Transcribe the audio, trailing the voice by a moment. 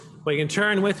Well, you can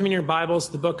turn with me in your Bibles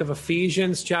to the book of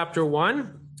Ephesians chapter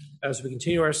 1 as we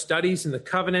continue our studies in the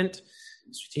covenant,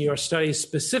 as we continue our studies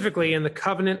specifically in the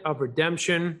covenant of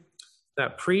redemption,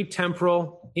 that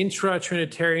pre-temporal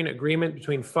intra-Trinitarian agreement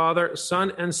between Father,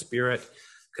 Son, and Spirit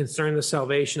concerning the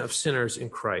salvation of sinners in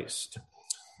Christ.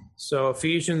 So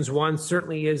Ephesians 1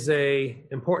 certainly is an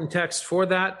important text for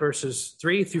that, verses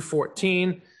 3 through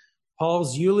 14.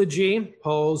 Paul's eulogy,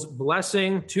 Paul's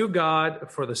blessing to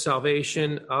God for the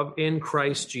salvation of in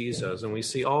Christ Jesus. And we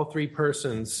see all three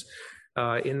persons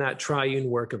in that triune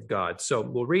work of God. So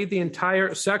we'll read the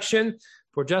entire section.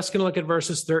 We're just going to look at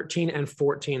verses 13 and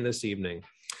 14 this evening.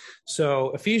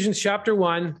 So Ephesians chapter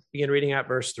 1, begin reading at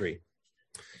verse 3.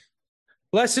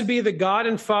 Blessed be the God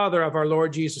and Father of our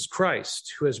Lord Jesus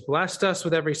Christ, who has blessed us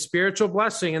with every spiritual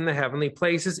blessing in the heavenly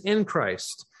places in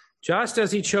Christ, just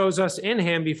as he chose us in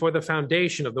him before the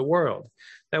foundation of the world,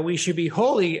 that we should be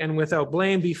holy and without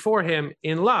blame before him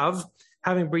in love,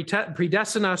 having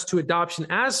predestined us to adoption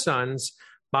as sons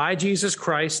by Jesus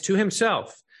Christ to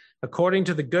himself, according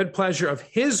to the good pleasure of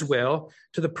his will,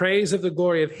 to the praise of the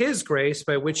glory of his grace,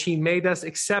 by which he made us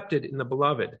accepted in the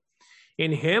beloved.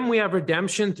 In him we have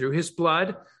redemption through his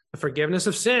blood, the forgiveness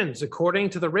of sins, according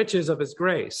to the riches of his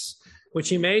grace, which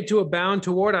he made to abound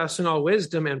toward us in all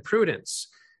wisdom and prudence,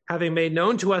 having made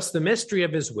known to us the mystery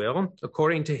of his will,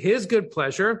 according to his good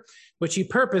pleasure, which he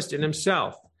purposed in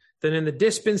himself, that in the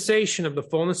dispensation of the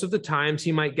fullness of the times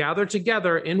he might gather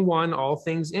together in one all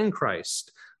things in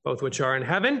Christ, both which are in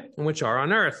heaven and which are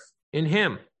on earth, in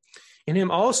him. In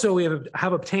him also we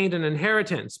have obtained an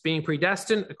inheritance, being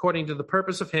predestined according to the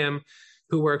purpose of him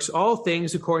who works all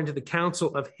things according to the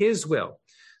counsel of his will,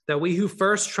 that we who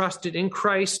first trusted in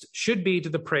Christ should be to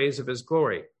the praise of his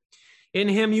glory. In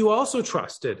him you also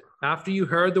trusted, after you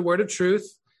heard the word of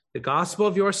truth, the gospel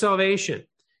of your salvation,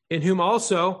 in whom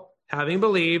also, having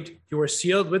believed, you were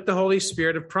sealed with the Holy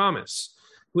Spirit of promise,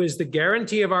 who is the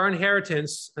guarantee of our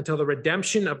inheritance until the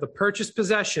redemption of the purchased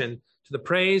possession, to the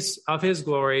praise of his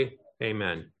glory.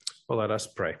 Amen. Well, let us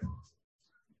pray.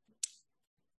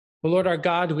 Well, Lord our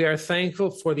God, we are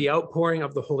thankful for the outpouring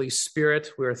of the Holy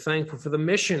Spirit. We are thankful for the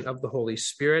mission of the Holy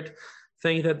Spirit.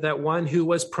 Thank you that one who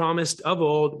was promised of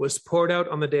old was poured out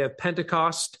on the day of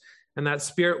Pentecost, and that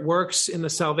Spirit works in the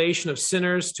salvation of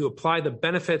sinners to apply the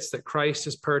benefits that Christ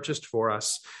has purchased for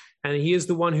us. And he is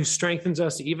the one who strengthens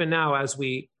us even now as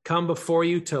we come before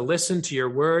you to listen to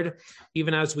your word,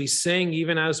 even as we sing,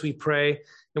 even as we pray.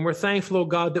 And we're thankful, O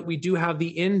God, that we do have the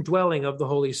indwelling of the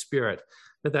Holy Spirit,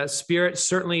 that Spirit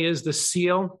certainly is the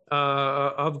seal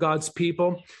of God's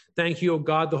people. Thank you, O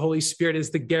God, the Holy Spirit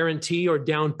is the guarantee or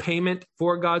down payment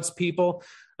for God's people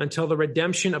until the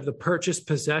redemption of the purchased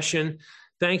possession.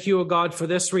 Thank you, O God, for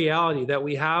this reality that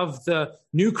we have the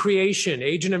new creation,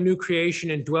 agent of new creation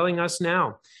indwelling us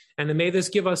now. And may this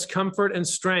give us comfort and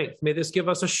strength. May this give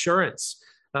us assurance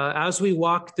as we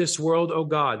walk this world, O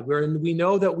God, where we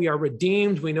know that we are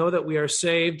redeemed. We know that we are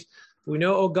saved. We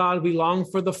know, O God, we long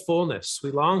for the fullness.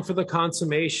 We long for the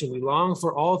consummation. We long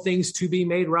for all things to be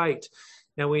made right.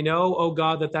 And we know, O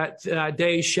God, that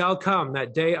day shall come,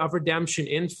 that day of redemption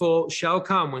in full shall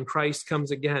come when Christ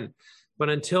comes again. But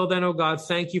until then, O God,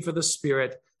 thank you for the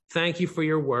Spirit. Thank you for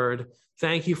your word.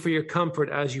 Thank you for your comfort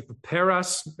as you prepare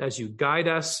us, as you guide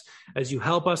us, as you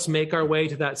help us make our way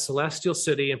to that celestial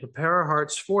city and prepare our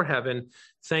hearts for heaven.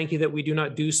 Thank you that we do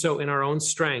not do so in our own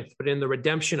strength, but in the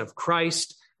redemption of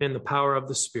Christ and the power of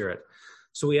the Spirit.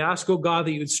 So we ask, O God,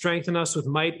 that you would strengthen us with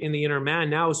might in the inner man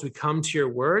now as we come to your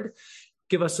word.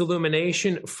 Give us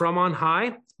illumination from on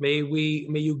high. May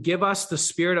you give us the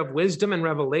spirit of wisdom and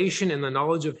revelation in the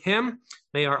knowledge of him.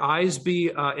 May our eyes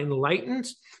be enlightened.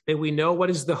 May we know what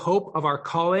is the hope of our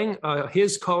calling,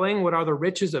 his calling, what are the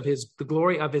riches of the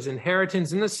glory of his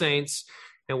inheritance in the saints,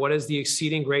 and what is the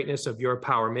exceeding greatness of your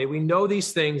power. May we know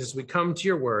these things as we come to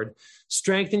your word.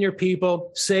 Strengthen your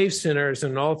people, save sinners,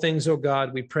 and in all things, O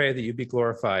God, we pray that you be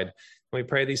glorified. And we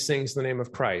pray these things in the name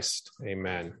of Christ.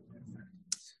 Amen.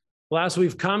 Well, as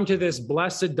we've come to this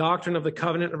blessed doctrine of the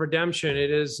covenant of redemption, it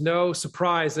is no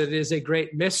surprise that it is a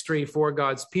great mystery for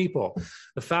God's people.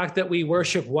 The fact that we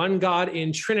worship one God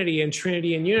in Trinity and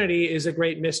Trinity in unity is a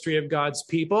great mystery of God's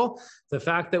people. The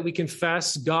fact that we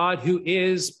confess God, who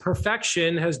is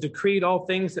perfection, has decreed all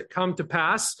things that come to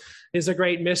pass is a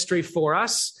great mystery for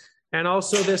us. And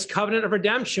also this covenant of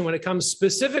redemption, when it comes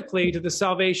specifically to the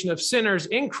salvation of sinners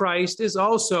in Christ, is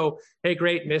also a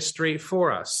great mystery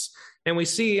for us. And we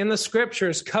see in the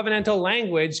scriptures covenantal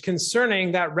language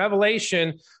concerning that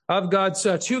revelation of God's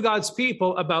to God's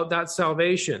people about that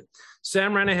salvation.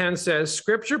 Sam Renihan says,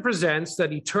 Scripture presents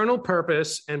that eternal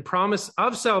purpose and promise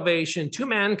of salvation to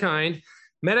mankind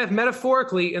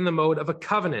metaphorically in the mode of a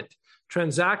covenant,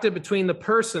 transacted between the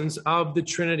persons of the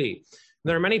Trinity.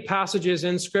 There are many passages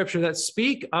in Scripture that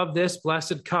speak of this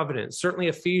blessed covenant. Certainly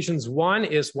Ephesians 1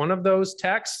 is one of those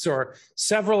texts, or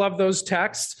several of those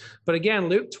texts. But again,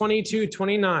 Luke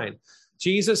 22:29,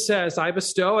 Jesus says, I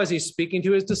bestow, as he's speaking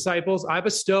to his disciples, I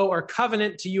bestow or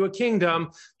covenant to you a kingdom,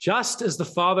 just as the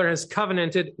Father has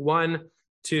covenanted one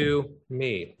to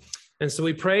me. And so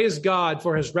we praise God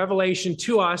for his revelation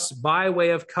to us by way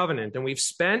of covenant. And we've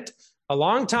spent a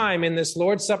long time in this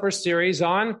Lord's Supper series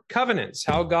on covenants,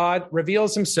 how God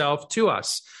reveals himself to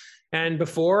us. And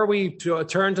before we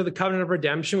turn to the covenant of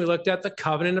redemption, we looked at the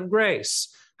covenant of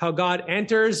grace, how God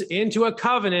enters into a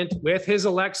covenant with his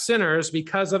elect sinners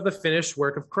because of the finished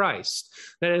work of Christ.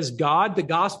 That is, God, the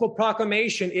gospel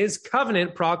proclamation is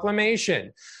covenant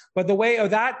proclamation. But the way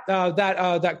of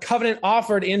that covenant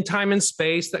offered in time and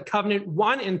space, that covenant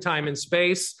won in time and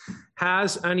space,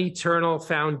 has an eternal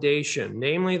foundation,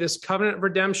 namely this covenant of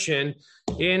redemption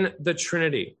in the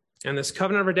Trinity. And this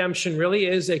covenant of redemption really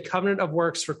is a covenant of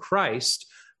works for Christ,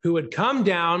 who would come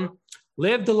down,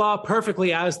 live the law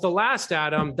perfectly as the last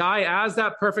Adam, die as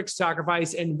that perfect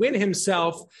sacrifice, and win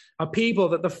himself a people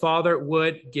that the Father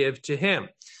would give to him.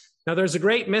 Now, there's a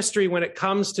great mystery when it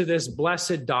comes to this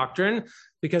blessed doctrine,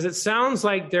 because it sounds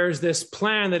like there's this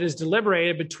plan that is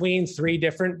deliberated between three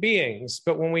different beings.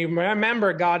 But when we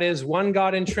remember God is one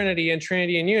God in Trinity and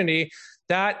Trinity in unity,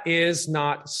 that is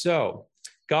not so.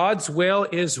 God's will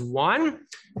is one.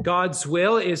 God's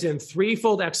will is in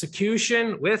threefold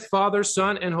execution with Father,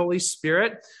 Son, and Holy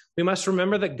Spirit. We must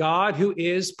remember that God, who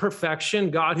is perfection,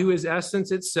 God, who is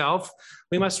essence itself,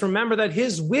 we must remember that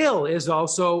his will is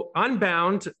also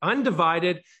unbound,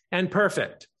 undivided, and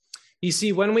perfect. You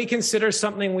see, when we consider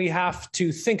something, we have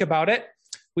to think about it.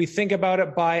 We think about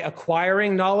it by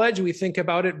acquiring knowledge. We think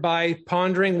about it by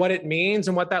pondering what it means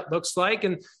and what that looks like.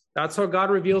 And that's how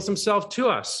God reveals himself to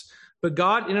us. But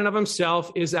God in and of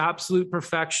himself is absolute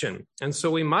perfection. And so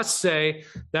we must say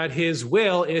that his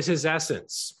will is his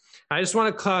essence. I just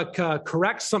want to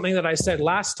correct something that I said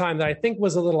last time that I think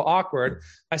was a little awkward.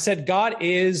 I said God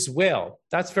is will.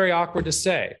 That's very awkward to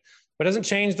say. But it doesn't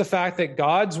change the fact that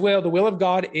God's will, the will of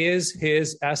God, is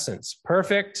his essence,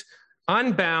 perfect,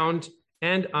 unbound,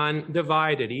 and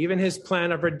undivided. Even his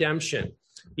plan of redemption,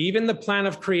 even the plan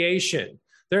of creation.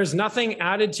 There's nothing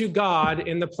added to God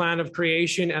in the plan of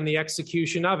creation and the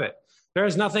execution of it. There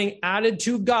is nothing added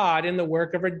to God in the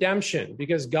work of redemption,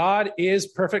 because God is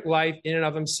perfect life in and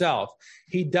of himself.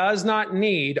 He does not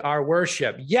need our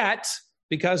worship. Yet,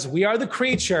 because we are the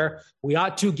creature, we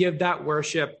ought to give that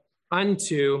worship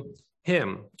unto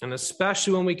him, and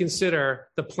especially when we consider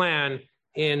the plan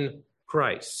in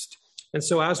Christ. And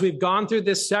so as we've gone through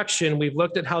this section, we've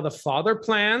looked at how the Father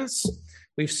plans,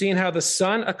 we've seen how the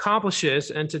Son accomplishes,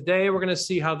 and today we're going to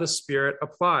see how the Spirit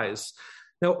applies.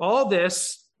 Now, all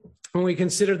this, when we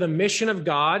consider the mission of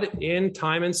God in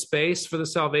time and space for the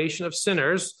salvation of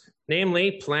sinners,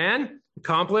 namely plan,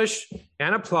 accomplish,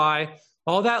 and apply,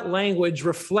 all that language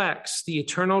reflects the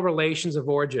eternal relations of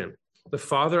origin. The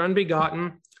Father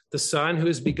unbegotten, the Son who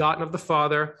is begotten of the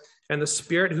Father, and the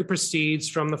Spirit who proceeds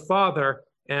from the Father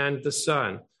and the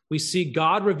Son. We see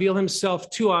God reveal himself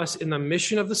to us in the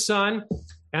mission of the Son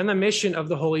and the mission of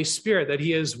the Holy Spirit, that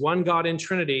he is one God in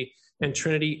Trinity and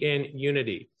Trinity in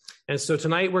unity. And so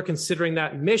tonight we're considering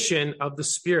that mission of the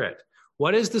Spirit.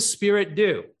 What does the Spirit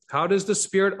do? How does the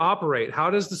Spirit operate? How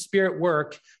does the Spirit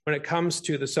work when it comes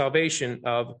to the salvation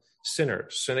of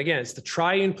sinners? And again, it's the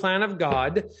triune plan of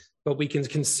God, but we can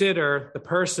consider the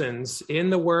persons in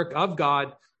the work of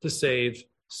God to save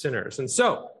sinners. And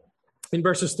so, in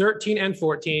verses 13 and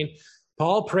 14,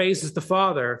 Paul praises the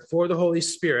Father for the Holy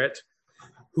Spirit,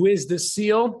 who is the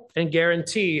seal and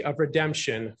guarantee of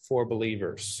redemption for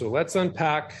believers. So let's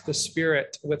unpack the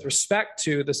Spirit with respect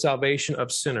to the salvation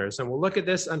of sinners. And we'll look at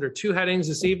this under two headings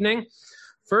this evening.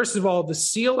 First of all, the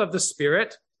seal of the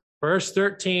Spirit, verse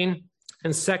 13,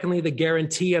 and secondly, the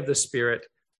guarantee of the Spirit,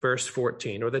 verse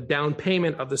 14, or the down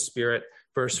payment of the Spirit,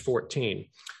 verse 14.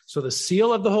 So the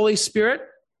seal of the Holy Spirit,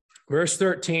 verse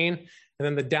 13, and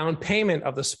then the down payment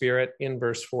of the Spirit in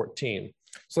verse 14.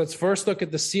 So let's first look at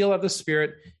the seal of the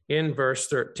Spirit in verse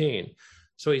 13.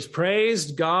 So he's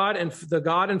praised God and the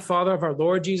God and Father of our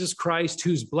Lord Jesus Christ,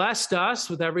 who's blessed us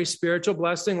with every spiritual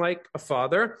blessing like a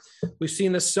father. We've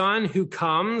seen the Son who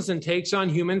comes and takes on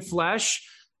human flesh.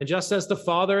 And just as the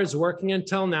Father is working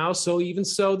until now, so even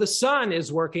so the Son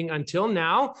is working until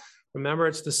now. Remember,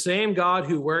 it's the same God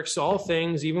who works all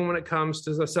things, even when it comes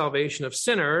to the salvation of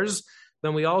sinners.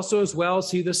 Then we also as well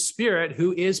see the Spirit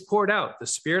who is poured out, the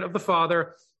Spirit of the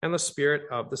Father and the Spirit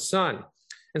of the Son.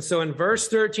 And so in verse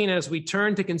 13, as we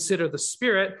turn to consider the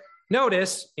Spirit,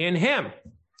 notice in him,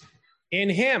 in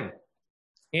him,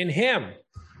 in him.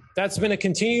 That's been a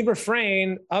continued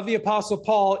refrain of the Apostle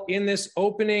Paul in this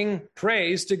opening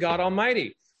praise to God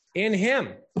Almighty. In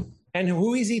him. And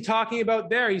who is he talking about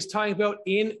there? He's talking about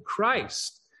in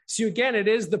Christ. So again, it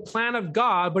is the plan of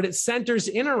God, but it centers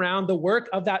in around the work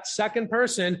of that second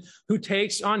person who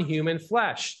takes on human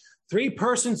flesh. Three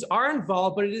persons are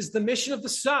involved, but it is the mission of the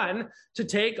Son to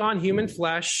take on human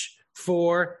flesh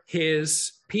for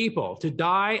his people, to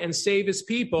die and save his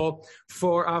people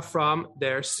from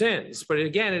their sins. But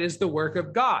again, it is the work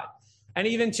of God. And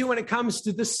even too, when it comes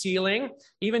to the sealing,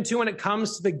 even too, when it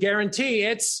comes to the guarantee,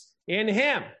 it's in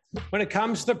him. When it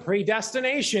comes to the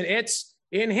predestination, it's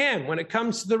in him. When it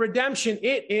comes to the redemption,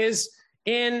 it is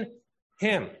in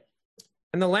him.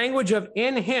 And the language of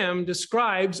in him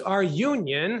describes our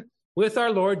union with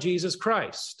our Lord Jesus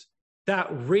Christ. That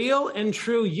real and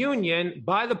true union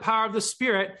by the power of the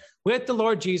Spirit with the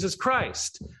Lord Jesus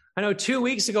Christ. I know 2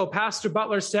 weeks ago, Pastor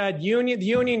Butler said the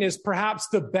union is perhaps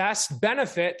the best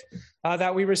benefit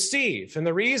that we receive. And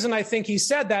the reason I think he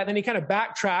said that, then he kind of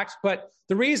backtracked, but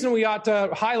the reason we ought to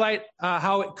highlight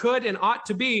how it could and ought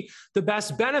to be the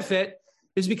best benefit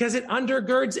is because it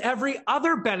undergirds every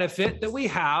other benefit that we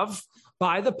have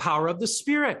by the power of the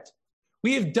Spirit.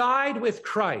 We have died with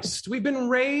Christ. We've been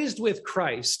raised with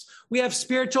Christ. We have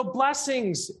spiritual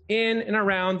blessings in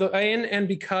and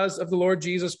because of the Lord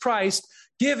Jesus Christ,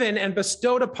 given and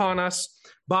bestowed upon us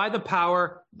by the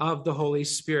power of the Holy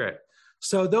Spirit.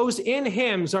 So those in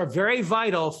hymns are very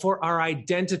vital for our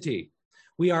identity.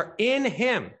 We are in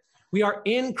him. We are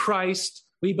in Christ.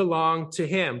 We belong to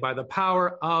him by the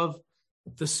power of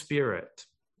the Spirit.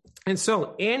 And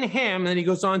so in him, then he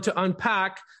goes on to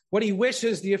unpack what he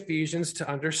wishes the Ephesians to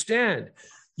understand.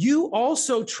 You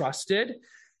also trusted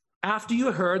after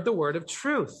you heard the word of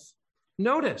truth.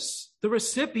 Notice the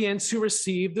recipients who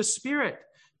received the Spirit.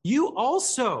 You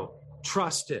also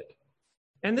trusted.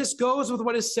 And this goes with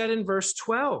what is said in verse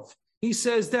 12. He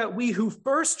says that we who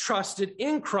first trusted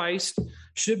in Christ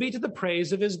should be to the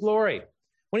praise of his glory.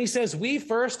 When he says we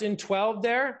first in 12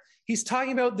 there, he's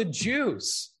talking about the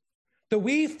Jews. The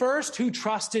we first who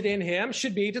trusted in him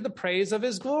should be to the praise of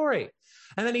his glory.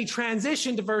 And then he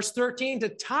transitioned to verse 13 to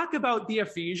talk about the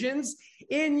Ephesians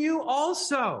in you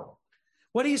also.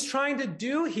 What he's trying to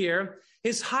do here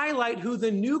is highlight who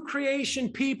the new creation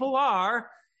people are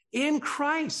in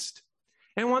Christ.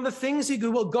 And one of the things he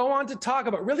will go on to talk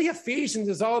about, really Ephesians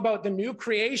is all about the new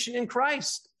creation in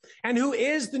Christ. And who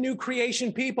is the new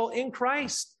creation people in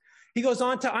Christ? He goes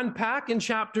on to unpack in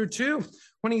chapter 2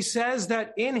 when he says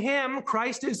that in him,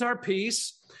 Christ is our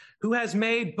peace, who has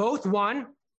made both one,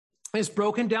 has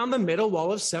broken down the middle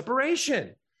wall of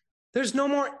separation. There's no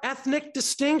more ethnic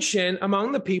distinction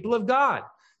among the people of God,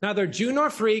 neither Jew nor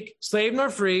Greek, slave nor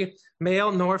free,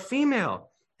 male nor female.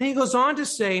 And he goes on to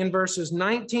say in verses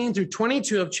 19 through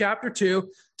 22 of chapter 2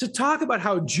 to talk about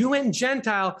how Jew and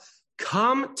Gentile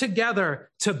come together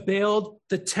to build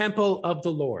the temple of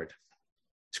the Lord.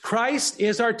 Christ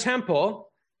is our temple,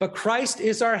 but Christ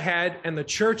is our head, and the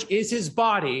church is his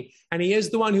body, and he is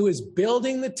the one who is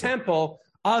building the temple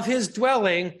of his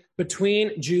dwelling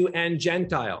between Jew and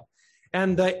Gentile.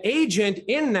 And the agent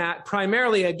in that,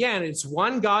 primarily, again, it's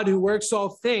one God who works all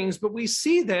things, but we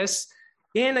see this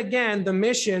in, again, the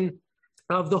mission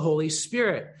of the Holy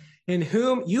Spirit, in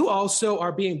whom you also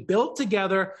are being built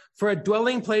together for a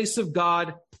dwelling place of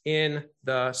God in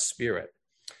the Spirit.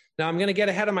 Now, I'm going to get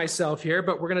ahead of myself here,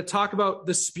 but we're going to talk about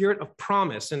the spirit of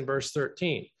promise in verse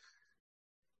 13.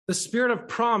 The spirit of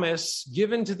promise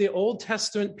given to the Old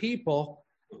Testament people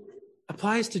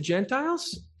applies to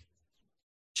Gentiles.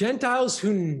 Gentiles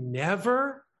who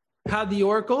never had the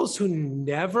oracles, who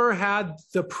never had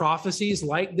the prophecies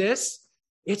like this.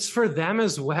 It's for them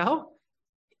as well.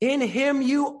 In him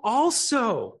you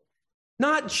also,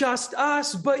 not just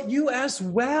us, but you as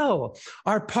well,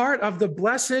 are part of the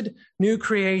blessed new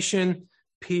creation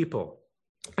people.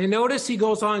 And notice he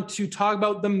goes on to talk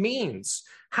about the means,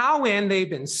 how when they've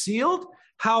been sealed,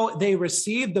 how they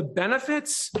receive the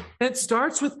benefits. And it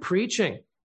starts with preaching.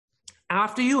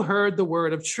 After you heard the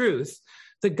word of truth,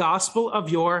 the gospel of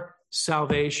your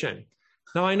salvation.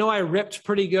 Now, I know I ripped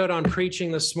pretty good on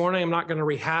preaching this morning. I'm not going to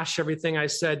rehash everything I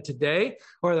said today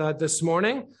or this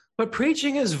morning, but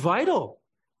preaching is vital.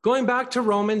 Going back to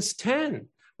Romans 10,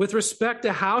 with respect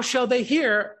to how shall they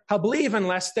hear, how believe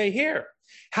unless they hear?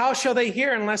 How shall they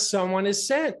hear unless someone is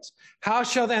sent? How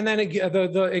shall they, and then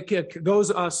it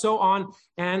goes so on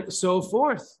and so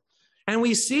forth. And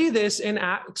we see this in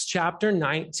Acts chapter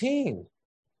 19.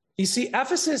 You see,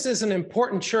 Ephesus is an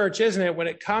important church, isn't it, when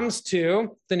it comes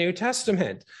to the New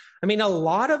Testament? I mean, a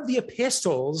lot of the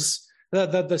epistles,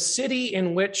 the city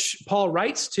in which Paul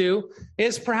writes to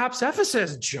is perhaps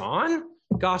Ephesus. John,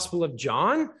 Gospel of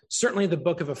John, certainly the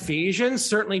book of Ephesians,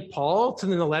 certainly Paul in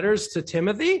the letters to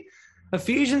Timothy.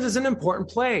 Ephesians is an important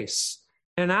place.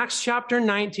 In Acts chapter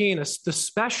 19, the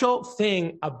special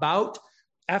thing about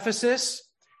Ephesus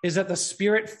is that the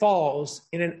Spirit falls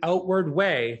in an outward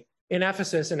way in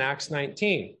Ephesus in Acts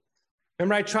 19.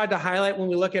 Remember, I tried to highlight when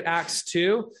we look at Acts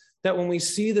 2, that when we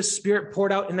see the Spirit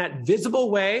poured out in that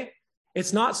visible way,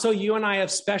 it's not so you and I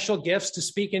have special gifts to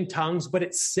speak in tongues, but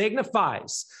it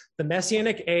signifies the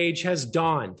Messianic age has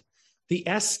dawned. The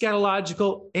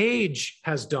eschatological age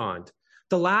has dawned.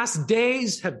 The last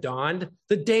days have dawned.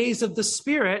 The days of the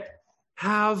Spirit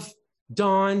have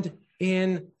dawned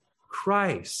in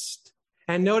Christ.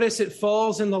 And notice it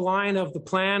falls in the line of the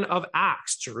plan of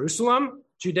Acts: Jerusalem,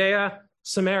 Judea,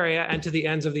 Samaria, and to the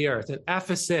ends of the earth. And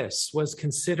Ephesus was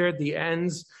considered the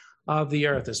ends of the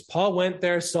earth. As Paul went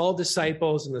there, saw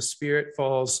disciples, and the Spirit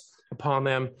falls upon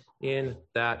them in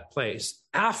that place.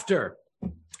 After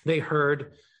they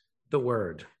heard the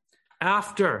word,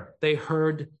 after they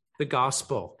heard the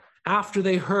gospel, after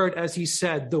they heard, as he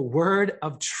said, the word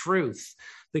of truth,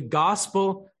 the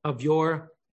gospel of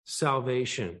your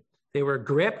salvation. They were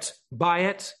gripped by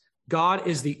it. God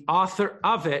is the author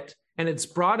of it, and it's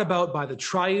brought about by the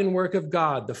triune work of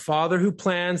God, the Father who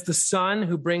plans, the Son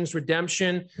who brings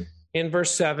redemption in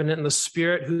verse 7, and the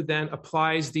Spirit who then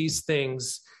applies these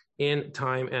things in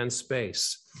time and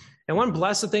space. And one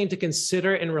blessed thing to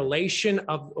consider in relation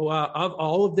of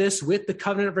all of this with the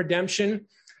covenant of redemption,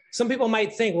 some people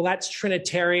might think, well, that's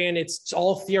Trinitarian, it's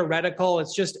all theoretical,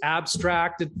 it's just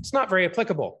abstract, it's not very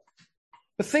applicable.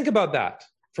 But think about that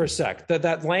for a sec,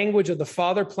 that language of the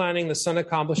Father planning, the Son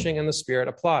accomplishing, and the Spirit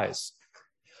applies.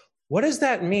 What does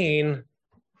that mean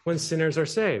when sinners are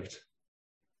saved?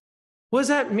 What does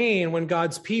that mean when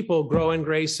God's people grow in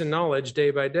grace and knowledge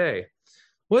day by day?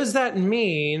 What does that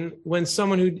mean when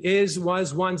someone who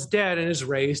was once dead and is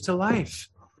raised to life?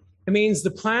 It means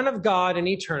the plan of God in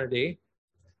eternity,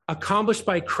 accomplished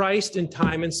by Christ in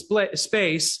time and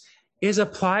space, is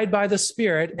applied by the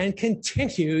Spirit and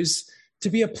continues to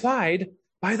be applied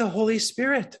by the Holy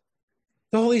Spirit.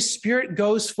 The Holy Spirit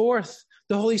goes forth.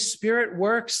 The Holy Spirit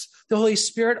works. The Holy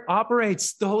Spirit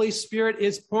operates. The Holy Spirit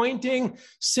is pointing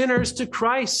sinners to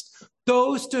Christ,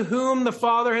 those to whom the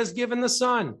Father has given the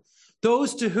Son,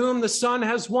 those to whom the Son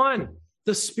has won.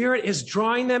 The Spirit is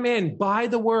drawing them in by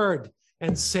the word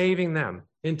and saving them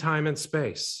in time and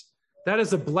space. That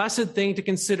is a blessed thing to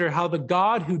consider, how the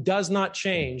God who does not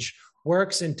change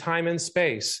works in time and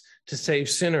space to save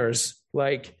sinners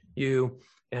like you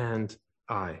and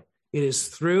I. It is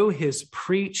through his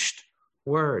preached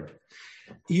word.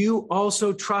 You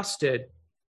also trusted,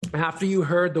 after you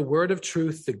heard the word of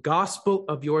truth, the gospel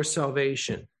of your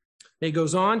salvation. He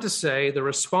goes on to say the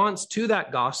response to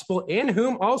that gospel, in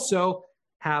whom also,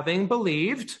 having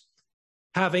believed,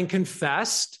 having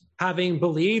confessed, having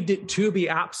believed it to be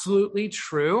absolutely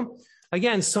true.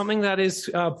 Again, something that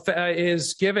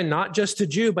is given not just to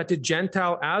Jew, but to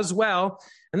Gentile as well.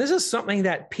 And this is something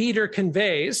that Peter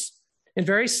conveys in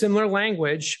very similar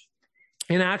language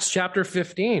in Acts chapter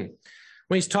 15.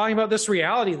 When he's talking about this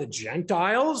reality, the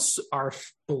Gentiles are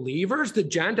believers. The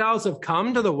Gentiles have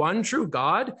come to the one true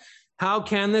God. How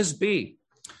can this be?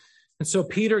 And so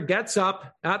Peter gets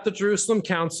up at the Jerusalem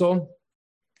council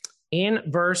in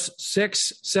verse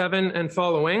 6, 7, and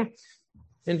following.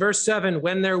 In verse 7,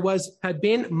 when there had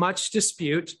been much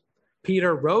dispute,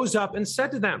 Peter rose up and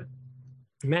said to them,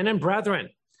 men and brethren,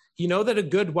 you know that a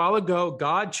good while ago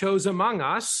God chose among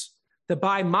us that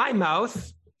by my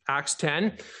mouth, Acts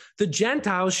 10, the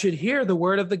Gentiles should hear the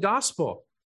word of the gospel.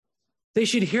 They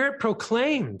should hear it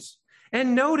proclaimed,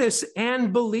 and notice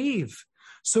and believe.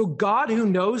 So God, who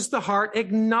knows the heart,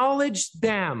 acknowledged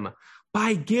them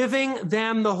by giving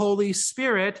them the Holy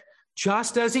Spirit,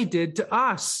 just as he did to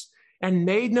us, and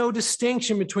made no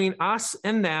distinction between us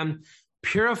and them,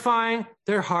 purifying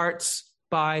their hearts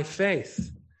by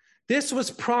faith. This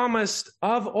was promised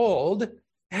of old.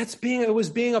 It was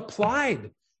being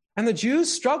applied. And the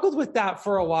Jews struggled with that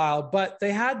for a while, but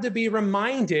they had to be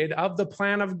reminded of the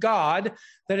plan of God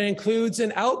that includes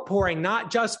an outpouring,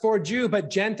 not just for Jew, but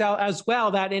Gentile as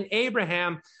well, that in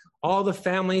Abraham, all the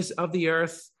families of the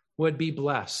earth would be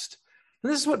blessed.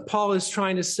 And this is what Paul is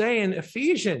trying to say in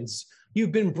Ephesians.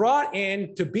 You've been brought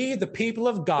in to be the people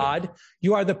of God.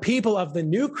 You are the people of the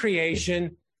new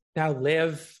creation. Now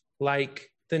live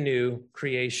like the new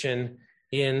creation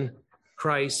in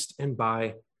Christ and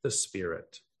by the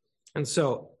Spirit. And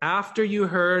so after you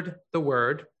heard the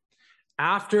word,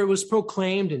 after it was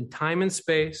proclaimed in time and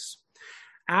space,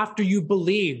 after you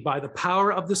believed by the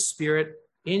power of the Spirit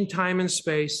in time and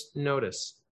space,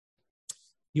 notice,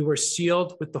 you were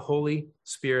sealed with the Holy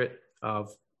Spirit of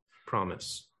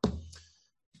promise.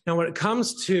 Now, when it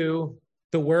comes to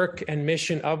the work and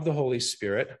mission of the Holy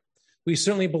Spirit, we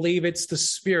certainly believe it's the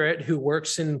Spirit who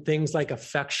works in things like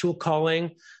effectual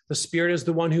calling. The Spirit is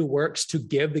the one who works to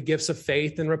give the gifts of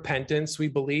faith and repentance. We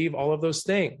believe all of those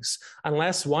things.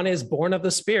 Unless one is born of the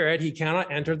Spirit, he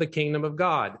cannot enter the kingdom of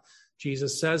God.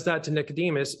 Jesus says that to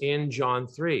Nicodemus in John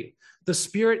 3. The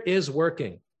Spirit is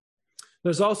working.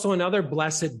 There's also another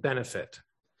blessed benefit.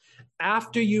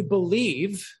 After you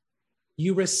believe,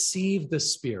 you receive the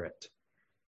Spirit.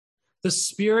 The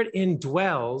Spirit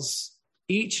indwells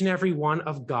each and every one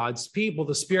of God's people.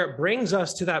 The Spirit brings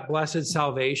us to that blessed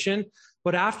salvation,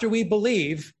 but after we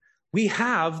believe, we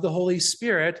have the Holy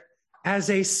Spirit as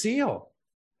a seal,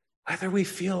 whether we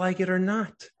feel like it or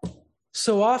not.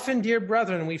 So often, dear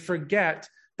brethren, we forget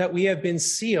that we have been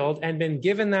sealed and been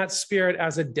given that Spirit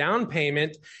as a down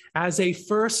payment, as a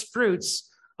first fruits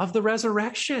of the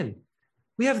resurrection.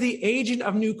 We have the agent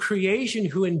of new creation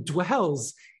who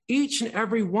indwells each and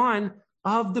every one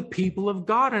of the people of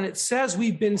God. And it says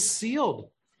we've been sealed.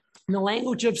 And the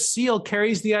language of seal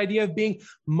carries the idea of being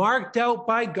marked out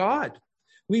by God.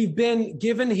 We've been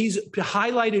given, he's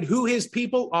highlighted who his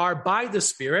people are by the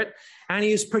Spirit, and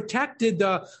he's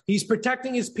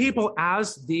protecting his people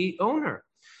as the owner.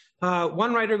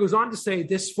 One writer goes on to say,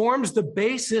 this forms the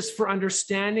basis for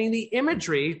understanding the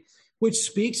imagery which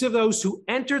speaks of those who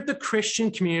entered the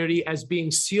Christian community as being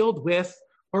sealed with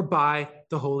or by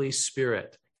the Holy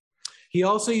Spirit. He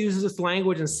also uses this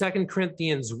language in 2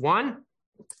 Corinthians 1,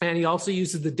 and he also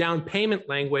uses the down payment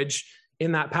language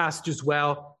in that passage as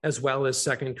well as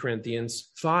 2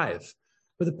 Corinthians 5.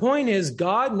 But the point is,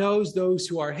 God knows those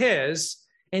who are his,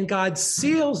 and God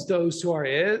seals those who are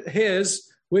his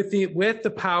with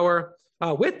the power,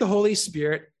 with the Holy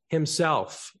Spirit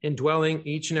himself, indwelling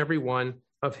each and every one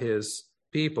of his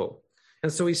people.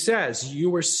 And so he says, you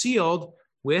were sealed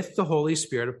with the Holy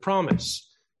Spirit of promise.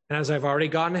 And as I've already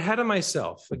gotten ahead of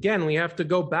myself, again, we have to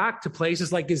go back to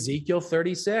places like Ezekiel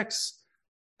 36,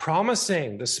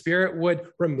 promising the Spirit would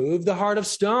remove the heart of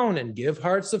stone and give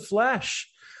hearts of flesh.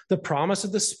 The promise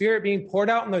of the Spirit being poured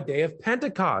out on the day of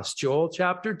Pentecost, Joel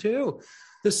chapter 2.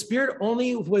 The Spirit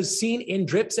only was seen in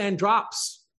drips and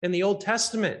drops in the Old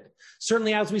Testament.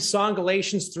 Certainly, as we saw in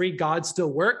Galatians 3, God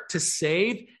still worked to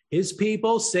save his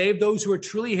people, save those who are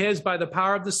truly his by the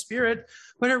power of the Spirit.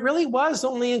 But it really was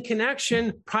only in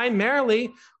connection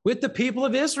primarily with the people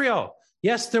of Israel.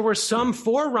 Yes, there were some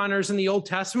forerunners in the Old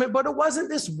Testament, but it wasn't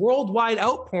this worldwide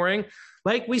outpouring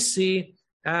like we see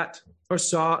at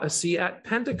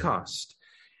Pentecost.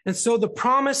 And so the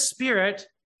promised Spirit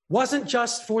wasn't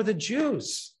just for the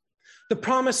Jews. The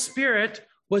promised Spirit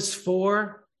was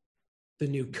for the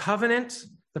new covenant.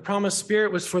 The promised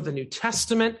Spirit was for the New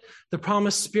Testament. The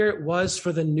promised Spirit was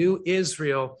for the new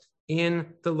Israel in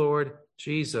the Lord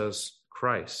Jesus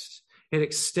Christ. It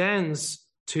extends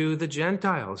to the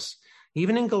Gentiles.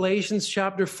 Even in Galatians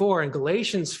chapter 4, and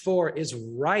Galatians 4 is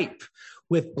ripe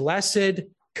with blessed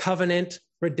covenant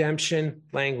redemption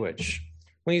language.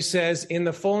 When he says, in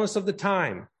the fullness of the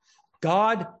time,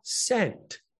 God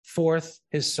sent forth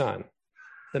his Son,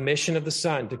 the mission of the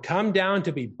Son, to come down,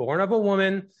 to be born of a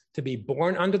woman, to be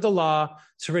born under the law,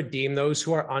 to redeem those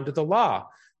who are under the law,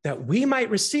 that we might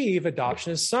receive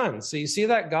adoption as sons. So you see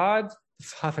that God, the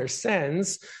Father,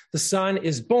 sends, the Son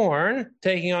is born,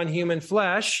 taking on human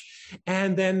flesh,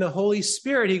 and then the Holy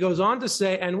Spirit, he goes on to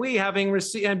say, and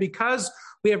because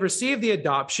we have received the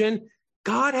adoption,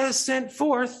 God has sent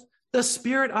forth the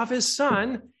Spirit of his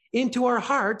Son into our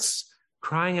hearts,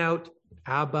 crying out,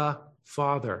 Abba,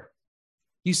 Father.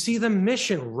 You see the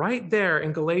mission right there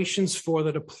in Galatians 4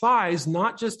 that applies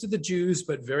not just to the Jews,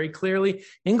 but very clearly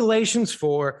in Galatians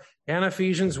 4 and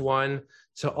Ephesians 1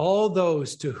 to all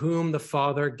those to whom the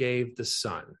Father gave the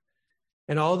Son.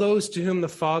 And all those to whom the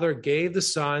Father gave the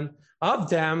Son,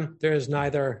 of them there is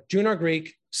neither Jew nor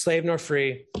Greek, slave nor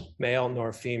free, male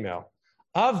nor female.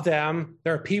 Of them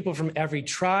there are people from every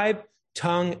tribe,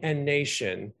 tongue, and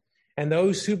nation. And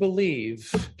those who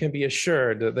believe can be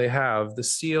assured that they have the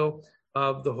seal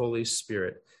of the Holy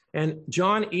Spirit. And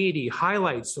John Eadie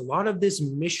highlights a lot of this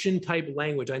mission type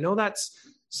language. I know that's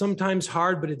sometimes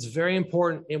hard, but it's very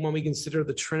important when we consider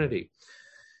the Trinity.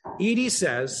 Eadie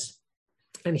says,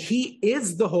 and he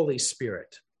is the Holy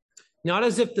Spirit, not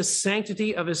as if the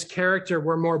sanctity of his character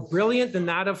were more brilliant than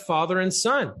that of Father and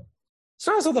Son. It's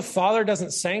not as though the Father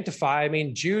doesn't sanctify. I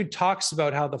mean, Jude talks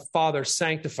about how the Father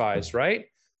sanctifies, right?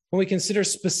 When we consider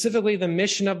specifically the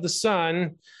mission of the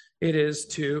Son, it is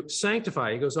to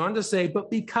sanctify. He goes on to say, but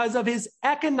because of his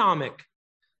economic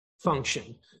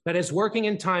function that is working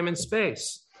in time and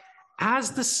space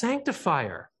as the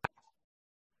sanctifier.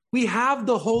 We have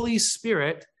the Holy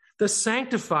Spirit, the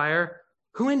sanctifier,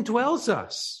 who indwells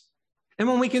us. And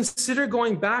when we consider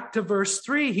going back to verse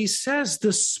 3, he says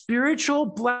the spiritual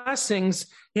blessings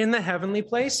in the heavenly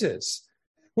places.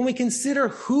 When we consider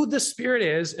who the Spirit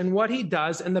is and what he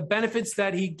does and the benefits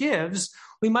that he gives,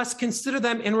 we must consider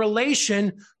them in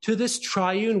relation to this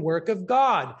triune work of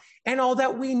God and all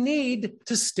that we need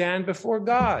to stand before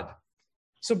God.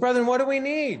 So, brethren, what do we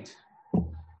need?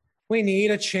 We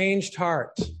need a changed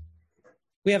heart.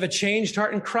 We have a changed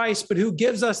heart in Christ, but who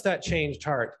gives us that changed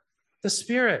heart? The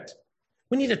Spirit.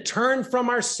 We need to turn from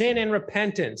our sin and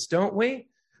repentance, don't we?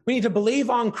 We need to believe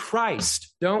on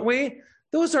Christ, don't we?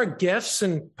 Those are gifts,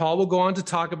 and Paul will go on to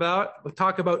talk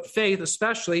about faith,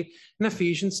 especially in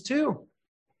Ephesians 2.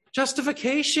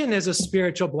 Justification is a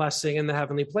spiritual blessing in the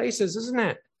heavenly places, isn't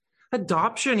it?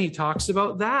 Adoption, he talks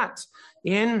about that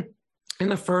in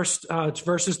the first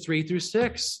verses 3 through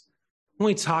 6. When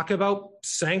we talk about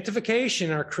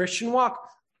sanctification, our Christian walk,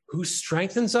 who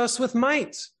strengthens us with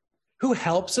might, who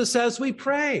helps us as we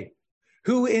pray,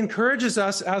 who encourages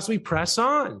us as we press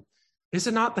on. Is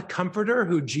it not the Comforter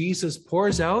who Jesus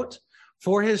pours out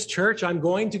for his church? I'm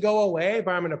going to go away,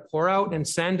 but I'm going to pour out and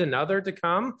send another to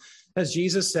come, as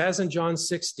Jesus says in John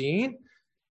 16.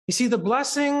 You see, the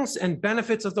blessings and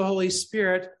benefits of the Holy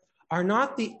Spirit are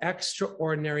not the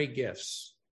extraordinary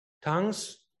gifts.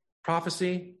 Tongues,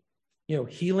 prophecy,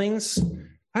 healings.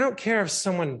 I don't care if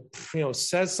someone,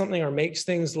 says something or makes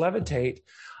things levitate.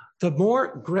 The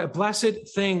more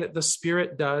blessed thing that the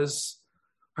Spirit does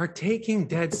are taking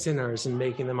dead sinners and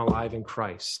making them alive in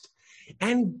Christ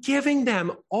and giving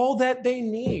them all that they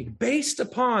need based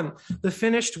upon the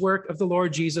finished work of the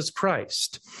Lord Jesus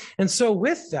Christ. And so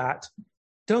with that,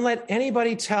 don't let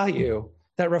anybody tell you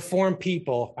that Reformed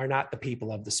people are not the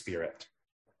people of the Spirit.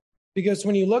 Because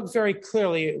when you look very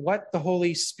clearly at what the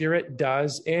Holy Spirit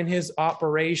does in his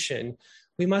operation,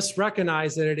 we must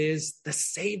recognize that it is the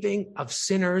saving of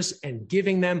sinners and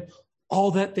giving them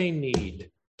all that they need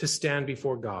to stand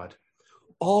before God.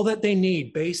 All that they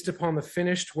need based upon the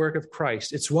finished work of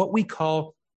Christ. It's what we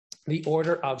call the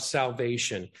order of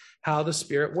salvation, how the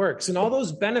Spirit works. And all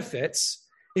those benefits,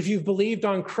 if you've believed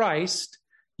on Christ,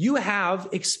 you have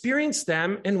experienced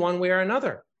them in one way or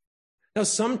another. Now,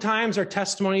 sometimes our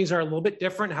testimonies are a little bit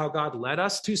different, how God led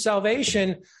us to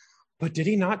salvation, but did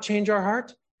he not change our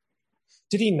heart?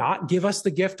 Did he not give us the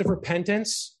gift of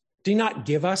repentance? Did he not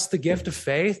give us the gift of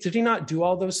faith? Did he not do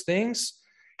all those things?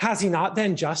 Has he not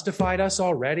then justified us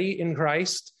already in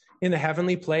Christ in the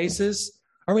heavenly places?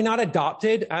 Are we not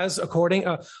adopted as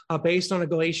based on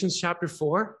Galatians chapter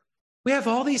 4? We have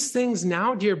all these things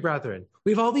now, dear brethren.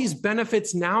 We have all these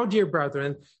benefits now, dear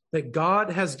brethren, that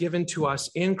God has given to us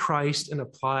in Christ and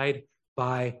applied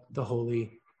by the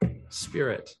Holy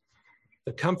Spirit.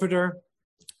 The Comforter,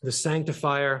 the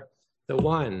Sanctifier, the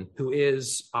one who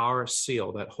is our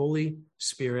seal, that Holy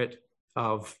Spirit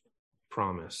of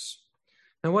promise.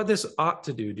 Now, what this ought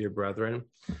to do, dear brethren,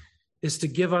 is to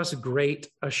give us great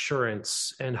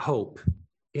assurance and hope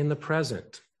in the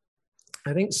present.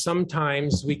 I think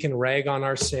sometimes we can rag on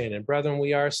our sin, and brethren,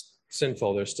 we are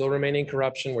sinful. There's still remaining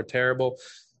corruption. We're terrible.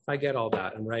 I get all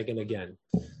that. I'm ragging again.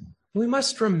 We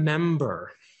must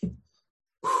remember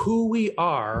who we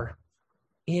are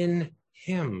in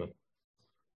him.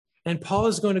 And Paul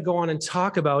is going to go on and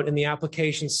talk about in the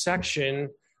application section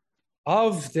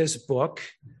of this book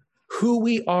who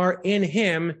we are in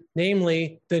him,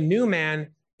 namely the new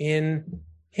man in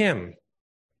him.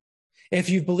 If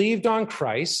you've believed on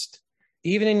Christ,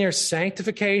 even in your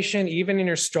sanctification, even in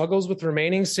your struggles with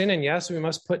remaining sin, and yes, we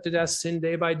must put to death sin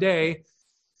day by day,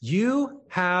 you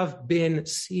have been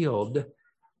sealed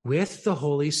with the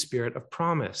Holy Spirit of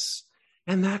promise,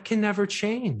 and that can never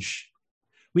change.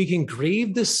 We can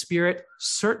grieve the Spirit,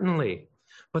 certainly,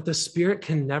 but the Spirit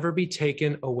can never be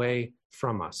taken away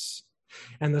from us.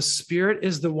 And the Spirit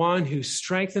is the one who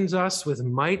strengthens us with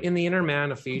might in the inner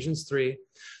man, Ephesians 3.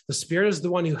 The Spirit is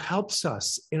the one who helps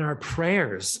us in our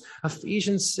prayers,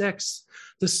 Ephesians 6.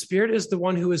 The Spirit is the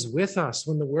one who is with us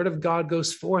when the word of God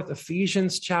goes forth,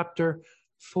 Ephesians chapter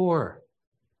 4.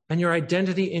 And your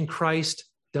identity in Christ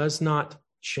does not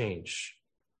change.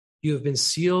 You have been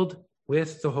sealed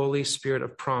with the Holy Spirit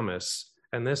of promise,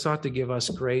 and this ought to give us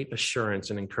great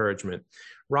assurance and encouragement.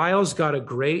 Ryle's got a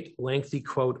great lengthy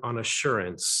quote on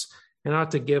assurance, and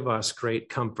ought to give us great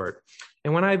comfort.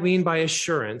 And what I mean by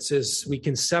assurance is we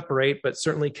can separate, but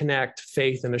certainly connect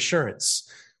faith and assurance.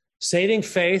 Saving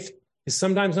faith is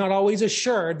sometimes not always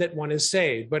assured that one is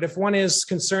saved. But if one is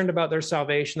concerned about their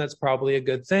salvation, that's probably a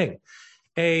good thing.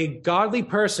 A godly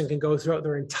person can go throughout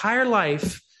their entire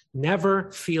life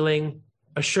never feeling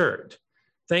assured.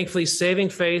 Thankfully, saving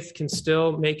faith can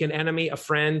still make an enemy a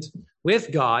friend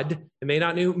with God. It may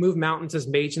not move mountains, as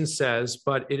Machen says,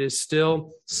 but it is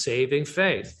still saving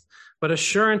faith. But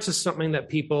assurance is something that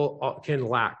people can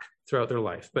lack throughout their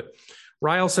life. But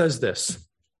Ryle says this: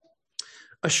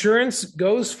 assurance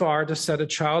goes far to set a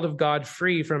child of God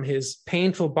free from his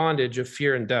painful bondage of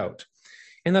fear and doubt,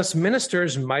 and thus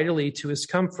ministers mightily to his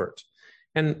comfort.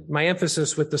 And my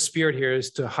emphasis with the Spirit here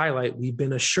is to highlight we've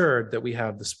been assured that we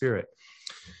have the Spirit.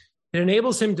 It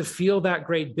enables him to feel that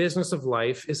great business of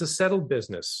life is a settled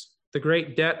business, the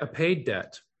great debt a paid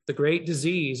debt, the great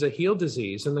disease a healed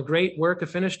disease, and the great work a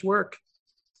finished work.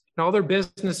 And all their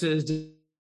businesses,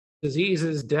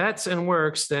 diseases, debts, and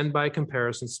works, then by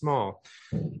comparison small.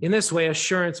 In this way,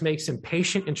 assurance makes him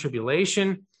patient in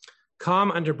tribulation, calm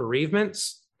under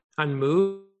bereavements,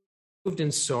 unmoved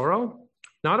in sorrow,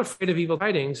 not afraid of evil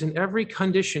tidings, in every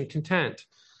condition content,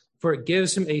 for it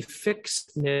gives him a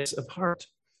fixedness of heart.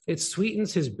 It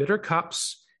sweetens his bitter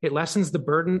cups, it lessens the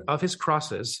burden of his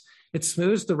crosses, it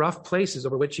smooths the rough places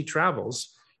over which he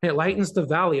travels, and it lightens the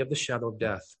valley of the shadow of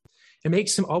death. It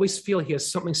makes him always feel he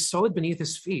has something solid beneath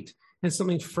his feet and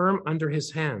something firm under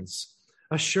his hands,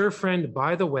 a sure friend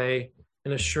by the way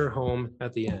and a sure home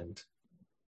at the end.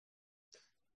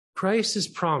 Christ has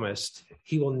promised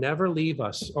he will never leave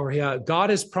us, or God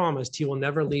has promised he will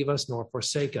never leave us nor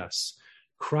forsake us.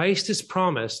 Christ has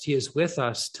promised he is with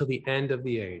us till the end of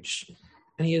the age,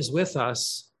 and he is with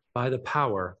us by the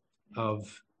power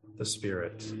of the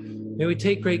Spirit. May we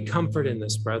take great comfort in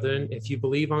this, brethren. If you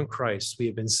believe on Christ, we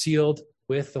have been sealed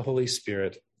with the Holy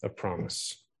Spirit of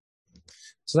promise.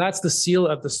 So that's the seal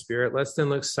of the Spirit. Let's then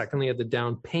look secondly at the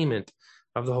down payment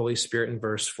of the Holy Spirit in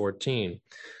verse 14.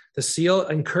 The seal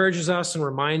encourages us and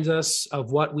reminds us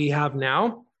of what we have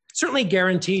now. Certainly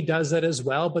guarantee does that as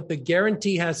well, but the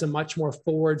guarantee has a much more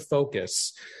forward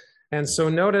focus. And so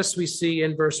notice we see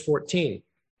in verse 14,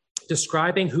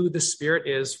 describing who the Spirit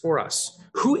is for us.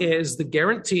 Who is the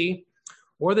guarantee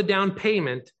or the down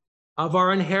payment of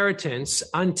our inheritance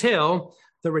until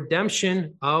the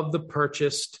redemption of the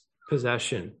purchased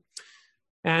possession.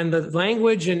 And the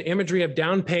language and imagery of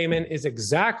down payment is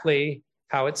exactly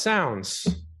how it sounds,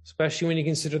 especially when you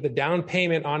consider the down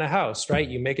payment on a house, right?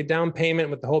 You make a down payment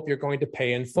with the hope you're going to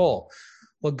pay in full.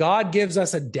 Well, God gives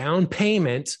us a down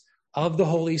payment of the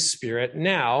Holy Spirit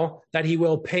now that he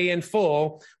will pay in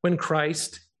full when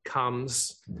Christ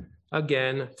comes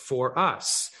again for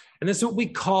us. And this is what we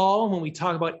call, when we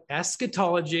talk about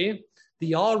eschatology,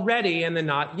 the already and the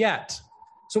not yet.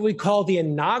 So we call the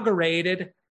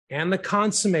inaugurated and the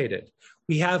consummated.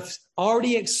 We have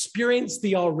already experienced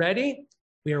the already.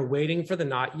 We are waiting for the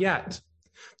not yet.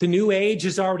 The new age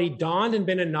has already dawned and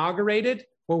been inaugurated.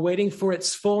 We're waiting for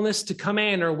its fullness to come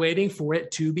in, or waiting for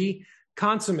it to be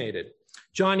consummated.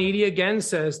 John Eadie again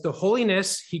says, the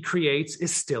holiness he creates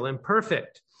is still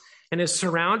imperfect and is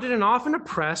surrounded and often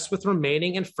oppressed with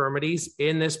remaining infirmities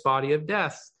in this body of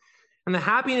death. And the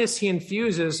happiness he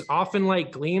infuses, often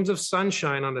like gleams of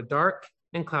sunshine on a dark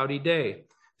and cloudy day,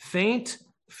 faint,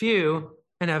 few,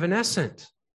 and evanescent.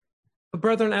 But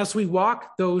brethren, as we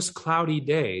walk those cloudy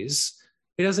days,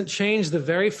 it doesn't change the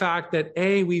very fact that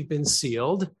A, we've been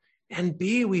sealed, and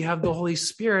B, we have the Holy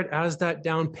Spirit as that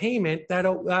down payment,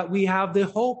 that we have the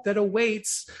hope that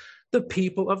awaits the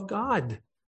people of God.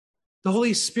 The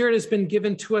Holy Spirit has been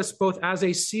given to us both as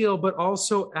a seal, but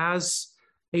also as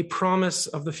a promise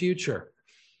of the future.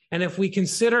 And if we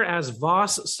consider, as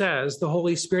Voss says, the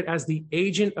Holy Spirit as the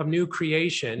agent of new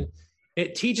creation,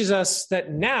 it teaches us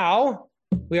that now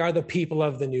we are the people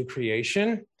of the new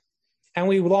creation, and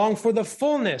we long for the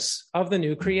fullness of the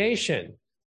new creation.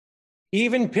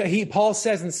 Even Paul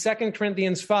says in 2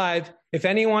 Corinthians 5, if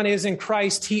anyone is in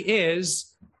Christ, he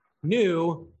is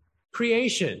new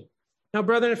creation. Now,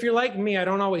 brethren, if you're like me, I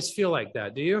don't always feel like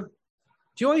that, do you? Do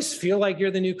you always feel like you're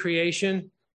the new creation? Do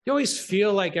you always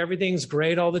feel like everything's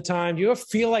great all the time? Do you ever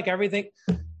feel like everything?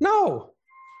 No,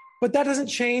 but that doesn't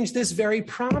change this very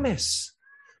promise.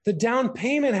 The down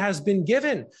payment has been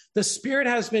given. The Spirit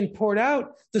has been poured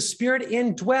out. The Spirit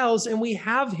indwells, and we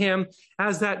have him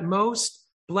as that most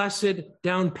blessed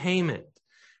down payment.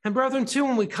 And brethren, too,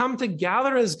 when we come to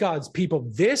gather as God's people,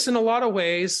 this in a lot of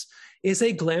ways is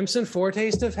a glimpse and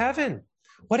foretaste of heaven,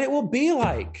 what it will be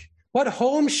like, what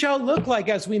home shall look like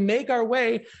as we make our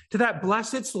way to that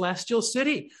blessed celestial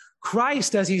city.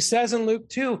 Christ, as he says in Luke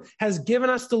 2, has given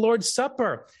us the Lord's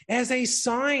Supper as a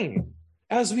sign,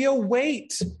 as we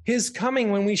await his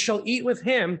coming when we shall eat with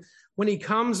him when he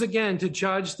comes again to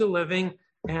judge the living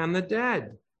and the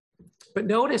dead. But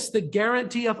notice the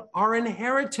guarantee of our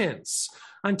inheritance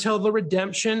until the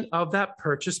redemption of that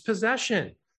purchased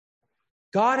possession.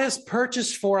 God has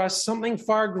purchased for us something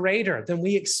far greater than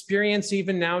we experience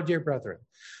even now, dear brethren.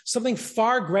 Something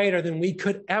far greater than we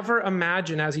could ever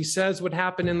imagine, as he says would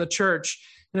happen in the church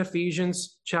in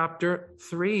Ephesians chapter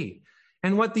 3.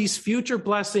 And what these future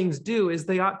blessings do is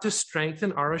they ought to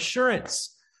strengthen our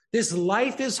assurance. This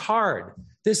life is hard.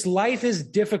 This life is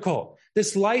difficult.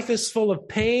 This life is full of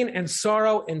pain and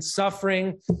sorrow and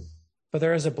suffering, but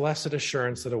there is a blessed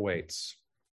assurance that awaits.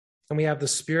 And we have the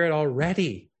Spirit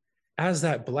already as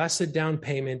that blessed down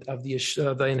payment of the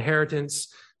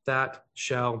inheritance that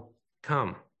shall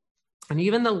come. And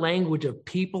even the language of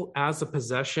people as a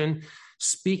possession,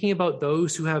 speaking about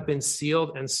those who have been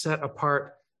sealed and set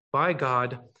apart by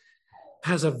God,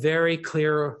 has a very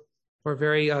clear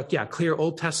clear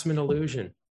Old Testament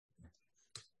allusion.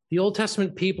 The Old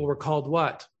Testament people were called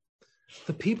what?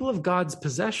 The people of God's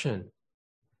possession.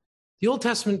 The Old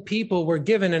Testament people were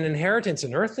given an inheritance,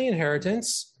 an earthly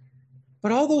inheritance,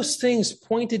 but all those things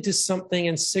pointed to something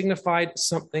and signified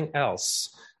something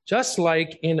else. Just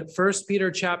like in 1 Peter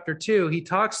chapter 2, he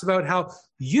talks about how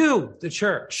you, the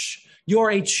church, you're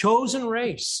a chosen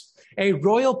race, a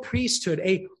royal priesthood,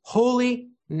 a holy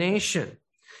nation.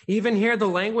 Even here, the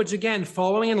language, again,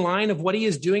 following in line of what he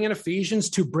is doing in Ephesians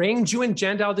to bring Jew and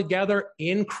Gentile together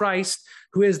in Christ,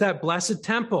 who is that blessed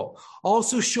temple.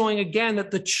 Also showing again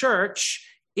that the church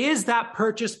is that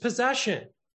purchased possession.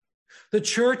 The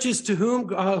church is to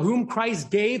whom Christ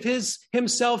gave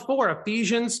himself for.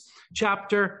 Ephesians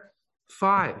chapter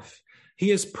 5. He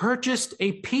has purchased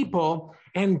a people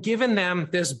and given them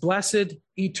this blessed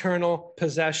eternal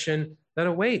possession that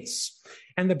awaits.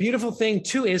 And the beautiful thing,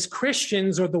 too, is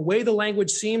Christians, or the way the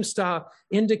language seems to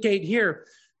indicate here,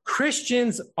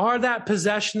 Christians are that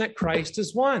possession that Christ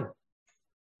has won.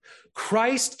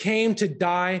 Christ came to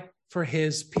die for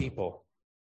his people.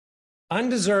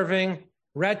 Undeserving,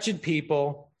 wretched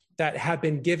people that have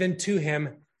been given to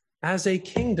him as a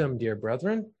kingdom, dear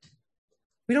brethren.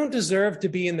 We don't deserve to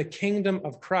be in the kingdom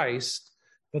of Christ,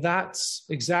 but that's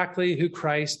exactly who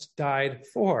Christ died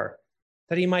for,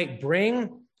 that he might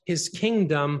bring his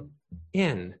kingdom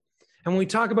in. And when we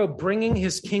talk about bringing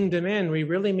his kingdom in, we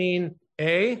really mean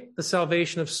A, the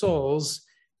salvation of souls,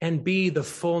 and B, the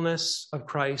fullness of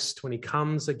Christ when he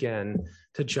comes again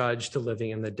to judge the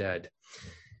living and the dead.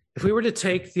 If we were to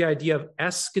take the idea of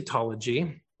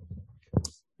eschatology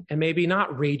and maybe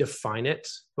not redefine it,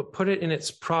 but put it in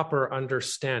its proper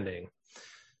understanding.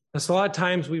 So a lot of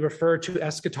times we refer to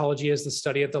eschatology as the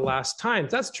study of the last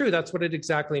times. That's true. That's what it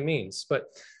exactly means. But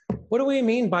what do we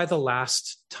mean by the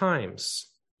last times?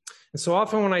 And so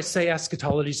often when I say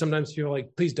eschatology, sometimes people are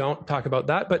like, please don't talk about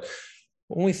that. But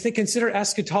when we consider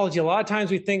eschatology, a lot of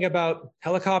times we think about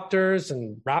helicopters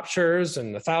and raptures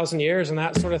and 1,000 years and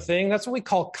that sort of thing. That's what we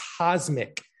call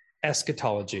cosmic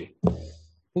eschatology. But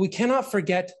we cannot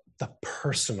forget the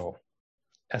personal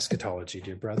eschatology,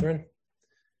 dear brethren.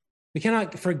 We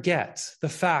cannot forget the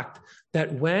fact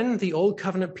that when the Old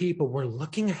Covenant people were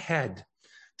looking ahead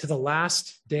to the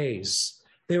last days,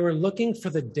 they were looking for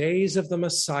the days of the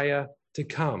Messiah to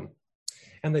come.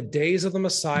 And the days of the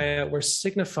Messiah were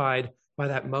signified by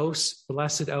that most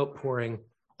blessed outpouring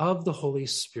of the Holy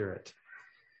Spirit.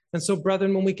 And so,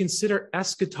 brethren, when we consider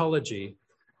eschatology,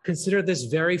 consider this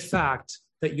very fact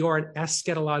that you're an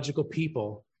eschatological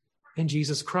people in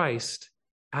Jesus Christ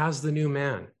as the new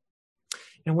man.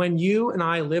 And when you and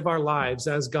I live our lives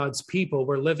as God's people,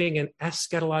 we're living an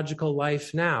eschatological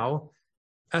life now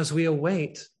as we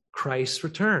await Christ's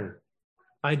return.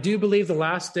 I do believe the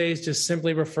last days just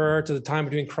simply refer to the time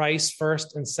between Christ's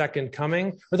first and second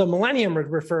coming, or the millennium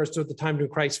refers to the time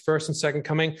between Christ's first and second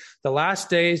coming. The last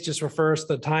days just refers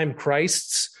to the time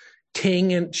Christ's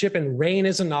kingship and reign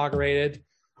is inaugurated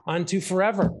unto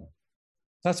forever.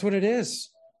 That's what it is.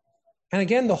 And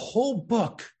again, the whole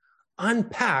book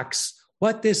unpacks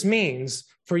what this means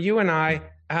for you and I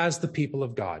as the people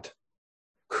of God.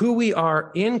 Who we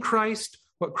are in Christ,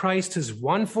 what Christ has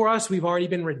won for us. We've already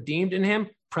been redeemed in him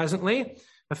presently,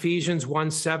 Ephesians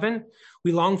 1:7.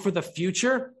 We long for the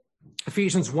future,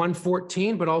 Ephesians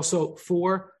 1:14, but also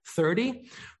 4:30.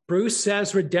 Bruce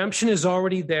says redemption is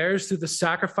already theirs through the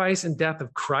sacrifice and death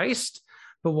of Christ,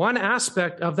 but one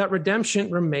aspect of that redemption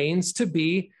remains to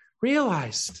be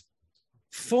realized.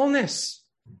 Fullness.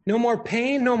 No more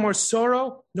pain, no more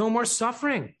sorrow, no more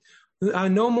suffering,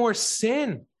 no more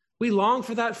sin. We long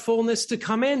for that fullness to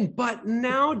come in. But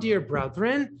now, dear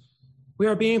brethren, we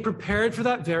are being prepared for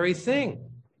that very thing.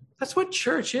 That's what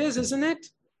church is, isn't it?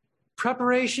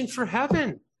 Preparation for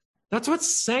heaven. That's what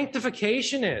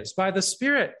sanctification is by the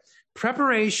Spirit.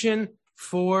 Preparation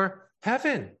for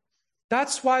heaven.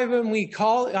 That's why when we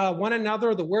call one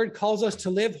another, the word calls us to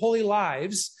live holy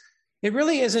lives. It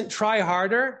really isn't try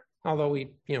harder, although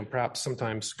we, perhaps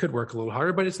sometimes could work a little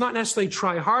harder, but it's not necessarily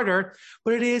try harder,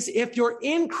 but it is if you're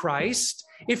in Christ,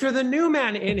 if you're the new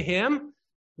man in him,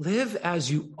 live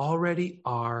as you already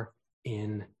are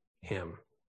in him.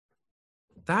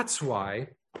 That's why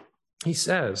he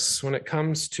says, when it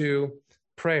comes to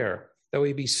prayer, that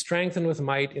we be strengthened with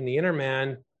might in the inner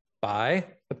man by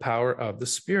the power of the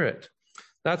Spirit.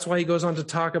 That's why he goes on to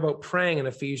talk about praying in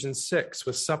Ephesians 6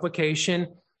 with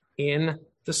supplication in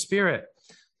the Spirit.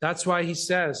 That's why he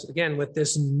says, again, with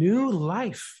this new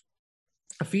life,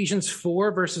 Ephesians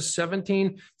 4, verses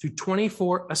 17 through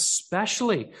 24,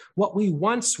 especially what we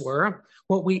once were,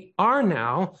 what we are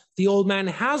now, the old man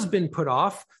has been put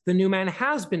off, the new man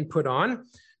has been put on.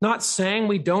 Not saying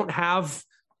we don't have,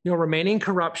 remaining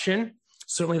corruption.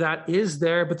 Certainly that is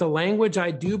there, but the language I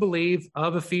do believe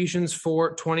of Ephesians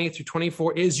 4, 20 through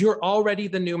 24 is you're already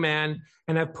the new man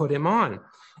and have put him on.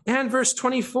 And verse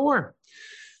 24,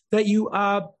 that you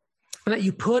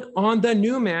put on the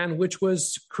new man, which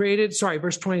was created,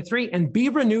 verse 23, and be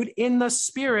renewed in the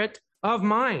spirit of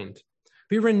mind.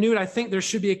 Be renewed. I think there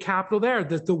should be a capital there,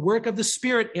 that the work of the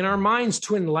Spirit in our minds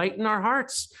to enlighten our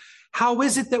hearts. How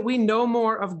is it that we know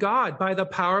more of God? By the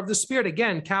power of the Spirit.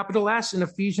 Again, capital S in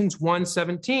Ephesians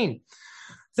 1:17.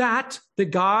 That the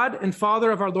God and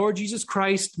Father of our Lord Jesus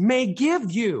Christ may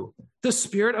give you the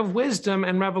spirit of wisdom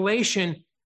and revelation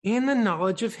in the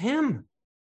knowledge of him,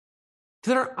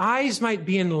 that our eyes might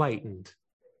be enlightened,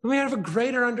 that we might have a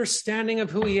greater understanding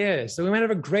of who he is, that we might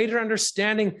have a greater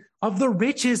understanding of the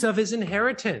riches of his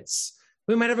inheritance,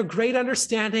 we might have a great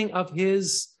understanding of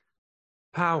his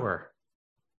power.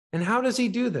 And how does he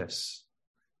do this?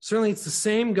 Certainly it's the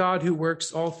same God who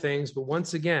works all things, but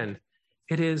once again,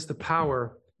 it is the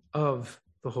power of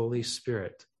the Holy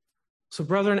Spirit. So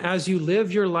brethren, as you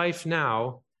live your life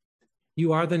now,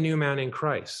 you are the new man in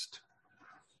Christ.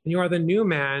 And you are the new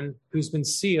man who's been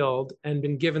sealed and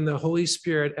been given the Holy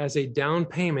Spirit as a down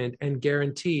payment and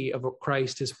guarantee of what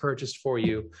Christ has purchased for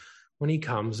you when he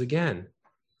comes again.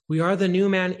 We are the new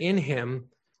man in him.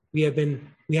 We have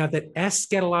that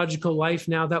eschatological life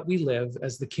now that we live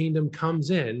as the kingdom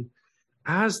comes in,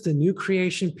 as the new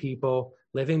creation people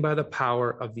living by the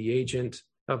power of the agent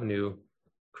of new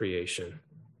creation.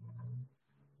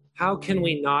 How can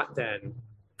we not then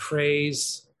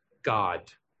praise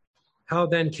God? How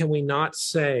then can we not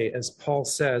say, as Paul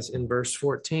says in verse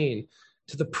 14,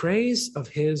 to the praise of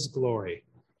his glory?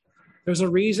 There's a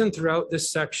reason throughout this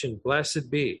section,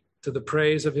 blessed be, to the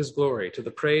praise of his glory, to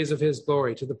the praise of his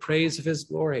glory, to the praise of his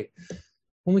glory.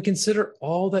 When we consider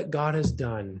all that God has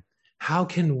done, how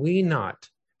can we not,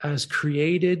 as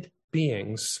created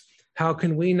beings, how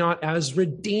can we not, as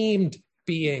redeemed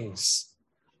beings,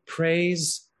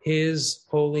 praise his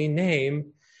holy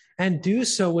name, and do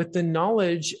so with the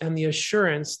knowledge and the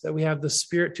assurance that we have the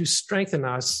Spirit to strengthen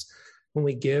us when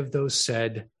we give those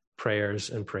said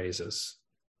prayers and praises?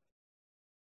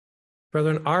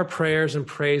 Brethren, our prayers and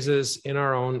praises in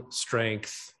our own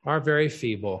strength are very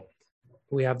feeble.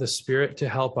 We have the Spirit to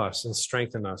help us and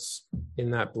strengthen us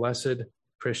in that blessed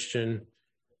Christian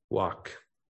walk.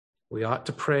 We ought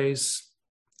to praise,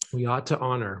 we ought to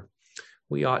honor,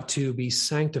 we ought to be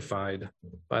sanctified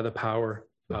by the power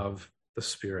of the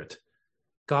Spirit.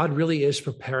 God really is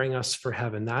preparing us for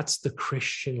heaven. That's the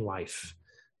Christian life.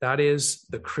 That is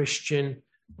the Christian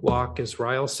walk. As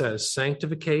Ryle says,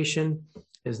 sanctification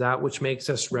is that which makes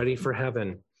us ready for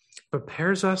heaven,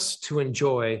 prepares us to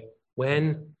enjoy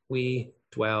when we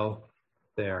dwell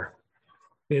there.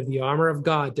 We have the armor of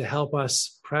God to help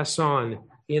us press on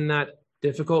in that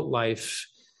difficult life.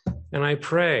 And I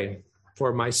pray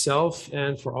for myself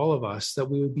and for all of us that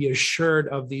we would be assured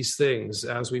of these things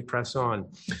as we press on.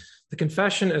 The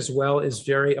confession as well is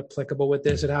very applicable with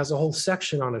this. It has a whole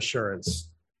section on assurance.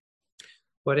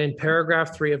 But in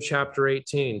paragraph 3 of chapter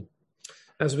 18,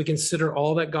 as we consider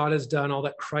all that God has done, all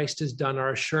that Christ has done,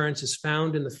 our assurance is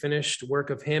found in the finished work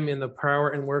of him, in the power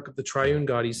and work of the triune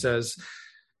God. He says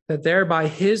that thereby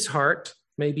his heart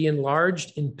may be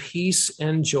enlarged in peace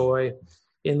and joy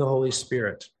in the Holy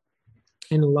Spirit,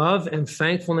 in love and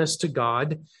thankfulness to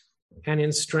God, and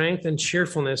in strength and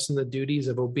cheerfulness in the duties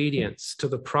of obedience to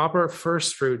the proper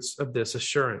first fruits of this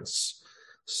assurance.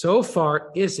 So far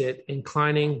is it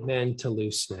inclining men to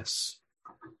looseness.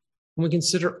 When we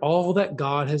consider all that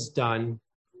God has done,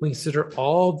 we consider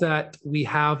all that we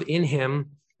have in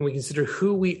him, and we consider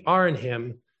who we are in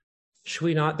him, should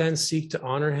we not then seek to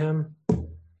honor him,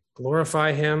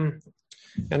 glorify him,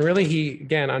 And really, he,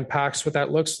 again, unpacks what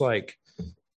that looks like.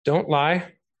 Don't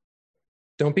lie.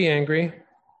 Don't be angry.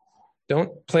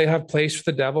 Don't have place for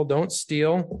the devil. Don't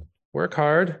steal. Work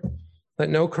hard. Let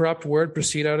no corrupt word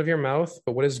proceed out of your mouth,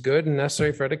 but what is good and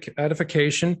necessary for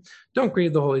edification. Don't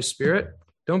grieve the Holy Spirit.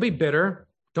 Don't be bitter.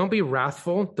 Don't be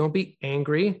wrathful. Don't be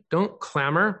angry. Don't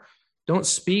clamor. Don't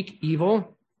speak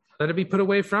evil. Let it be put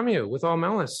away from you with all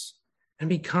malice. And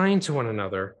be kind to one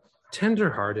another,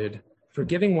 tender-hearted,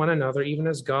 forgiving one another, even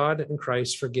as God and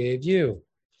Christ forgave you.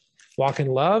 Walk in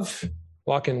love.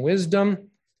 Walk in wisdom.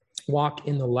 Walk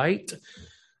in the light.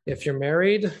 If you're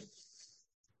married,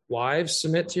 wives,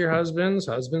 submit to your husbands.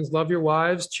 Husbands, love your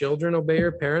wives. Children, obey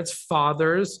your parents.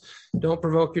 Fathers, don't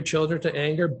provoke your children to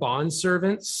anger.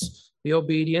 Bondservants, be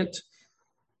obedient.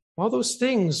 All those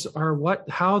things are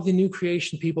how the new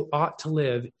creation people ought to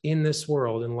live in this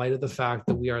world in light of the fact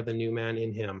that we are the new man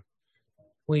in him.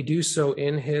 We do so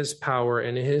in his power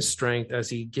and in his strength as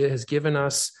he has given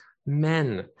us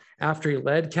men. After he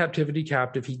led captivity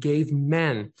captive, he gave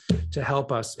men to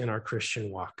help us in our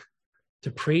Christian walk,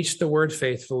 to preach the word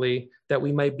faithfully, that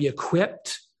we might be equipping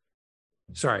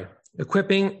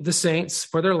the saints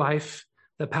for their life,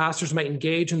 that pastors might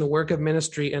engage in the work of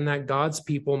ministry, and that God's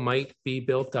people might be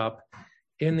built up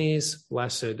in these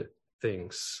blessed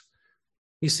things.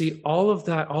 You see, all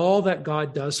that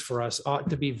God does for us ought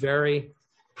to be very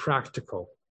practical.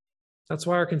 That's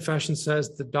why our confession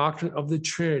says the doctrine of the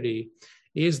Trinity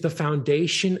is the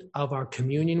foundation of our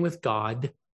communion with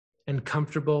God and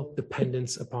comfortable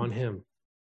dependence upon him.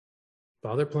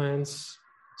 Father plans,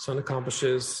 Son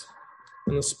accomplishes,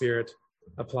 and the Spirit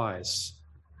applies.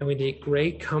 And we take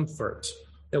great comfort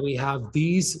that we have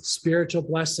these spiritual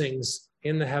blessings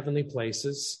in the heavenly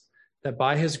places, that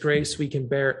by his grace we can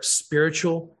bear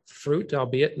spiritual fruit,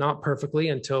 albeit not perfectly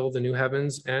until the new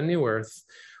heavens and new earth.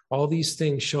 All these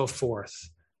things show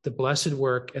forth the blessed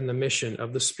work and the mission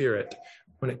of the Spirit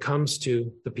when it comes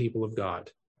to the people of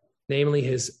God, namely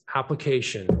his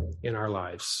application in our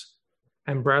lives.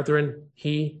 And brethren,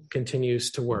 he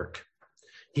continues to work.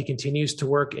 He continues to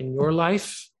work in your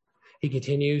life. He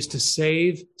continues to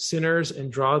save sinners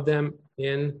and draw them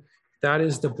in. That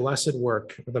is the blessed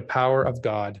work of the power of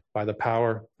God by the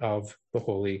power of the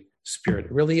Holy Spirit.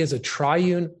 It really is a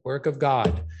triune work of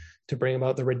God to bring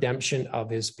about the redemption of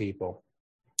his people.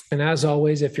 And as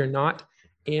always, if you're not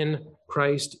in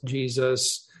Christ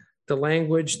Jesus, the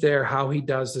language there, how he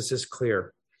does this is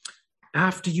clear.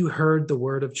 After you heard the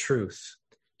word of truth,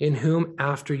 in whom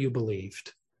after you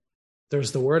believed.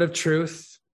 There's the word of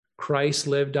truth. Christ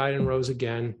lived, died, and rose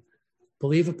again.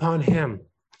 Believe upon him,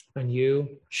 and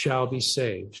you shall be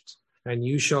saved. And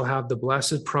you shall have the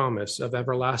blessed promise of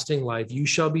everlasting life. You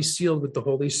shall be sealed with the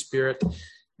Holy Spirit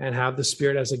and have the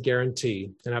Spirit as a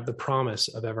guarantee and have the promise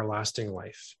of everlasting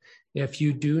life. If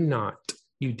you do not,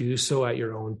 you do so at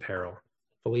your own peril.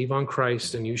 Believe on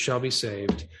Christ, and you shall be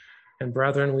saved. And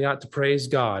brethren, we ought to praise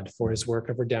God for his work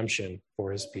of redemption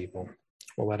for his people.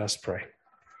 Well, let us pray.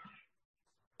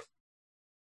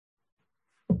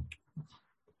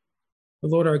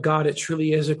 Lord our God, it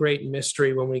truly is a great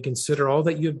mystery when we consider all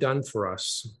that you have done for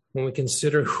us, when we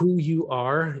consider who you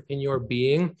are in your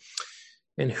being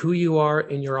and who you are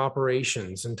in your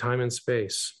operations in time and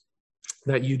space,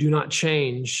 that you do not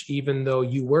change even though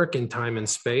you work in time and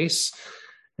space,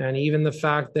 and even the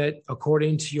fact that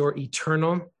according to your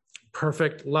eternal,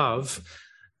 perfect love,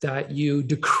 that you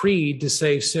decreed to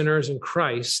save sinners in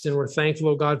Christ. And we're thankful,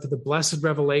 O God, for the blessed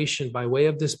revelation by way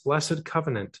of this blessed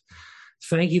covenant.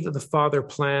 Thank you that the Father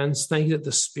plans. Thank you that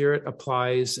the Spirit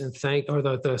applies, and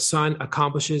the Son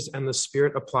accomplishes and the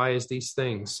Spirit applies these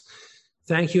things.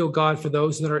 Thank you, O God, for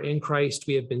those that are in Christ.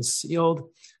 We have been sealed,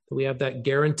 that we have that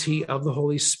guarantee of the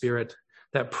Holy Spirit,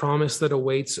 that promise that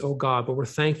awaits, O God. But we're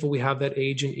thankful we have that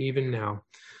agent even now.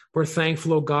 We're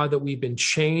thankful, O God, that we've been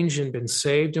changed and been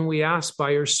saved. And we ask by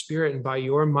your Spirit and by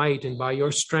your might and by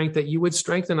your strength that you would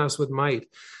strengthen us with might,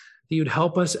 that you'd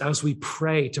help us as we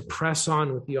pray to press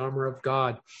on with the armor of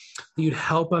God, that you'd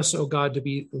help us, O God, to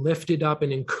be lifted up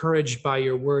and encouraged by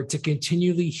your word, to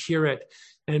continually hear it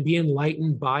and be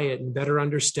enlightened by it and better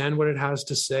understand what it has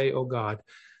to say, O God.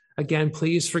 Again,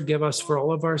 please forgive us for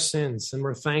all of our sins. And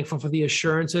we're thankful for the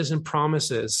assurances and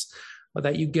promises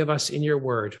that you give us in your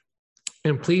word.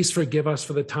 And please forgive us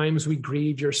for the times we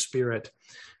grieved your Spirit.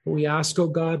 We ask, O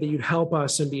God, that you'd help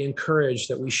us and be encouraged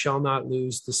that we shall not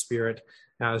lose the Spirit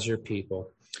as your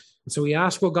people. And so we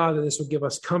ask, O God, that this would give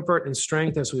us comfort and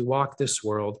strength as we walk this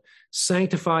world.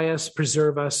 Sanctify us,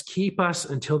 preserve us, keep us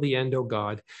until the end, O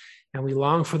God. And we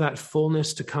long for that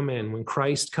fullness to come in when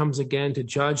Christ comes again to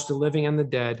judge the living and the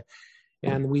dead.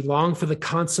 And we long for the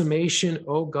consummation,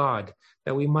 O God,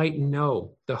 that we might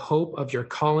know the hope of your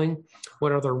calling,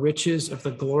 what are the riches of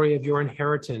the glory of your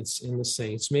inheritance in the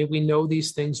saints. May we know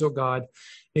these things, O God.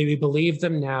 May we believe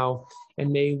them now,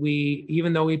 and may we,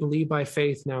 even though we believe by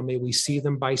faith now, may we see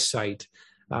them by sight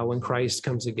when Christ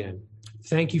comes again.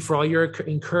 Thank you for all your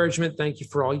encouragement. Thank you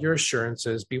for all your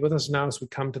assurances. Be with us now as we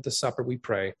come to the supper, we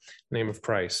pray. In the name of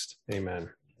Christ,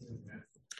 amen.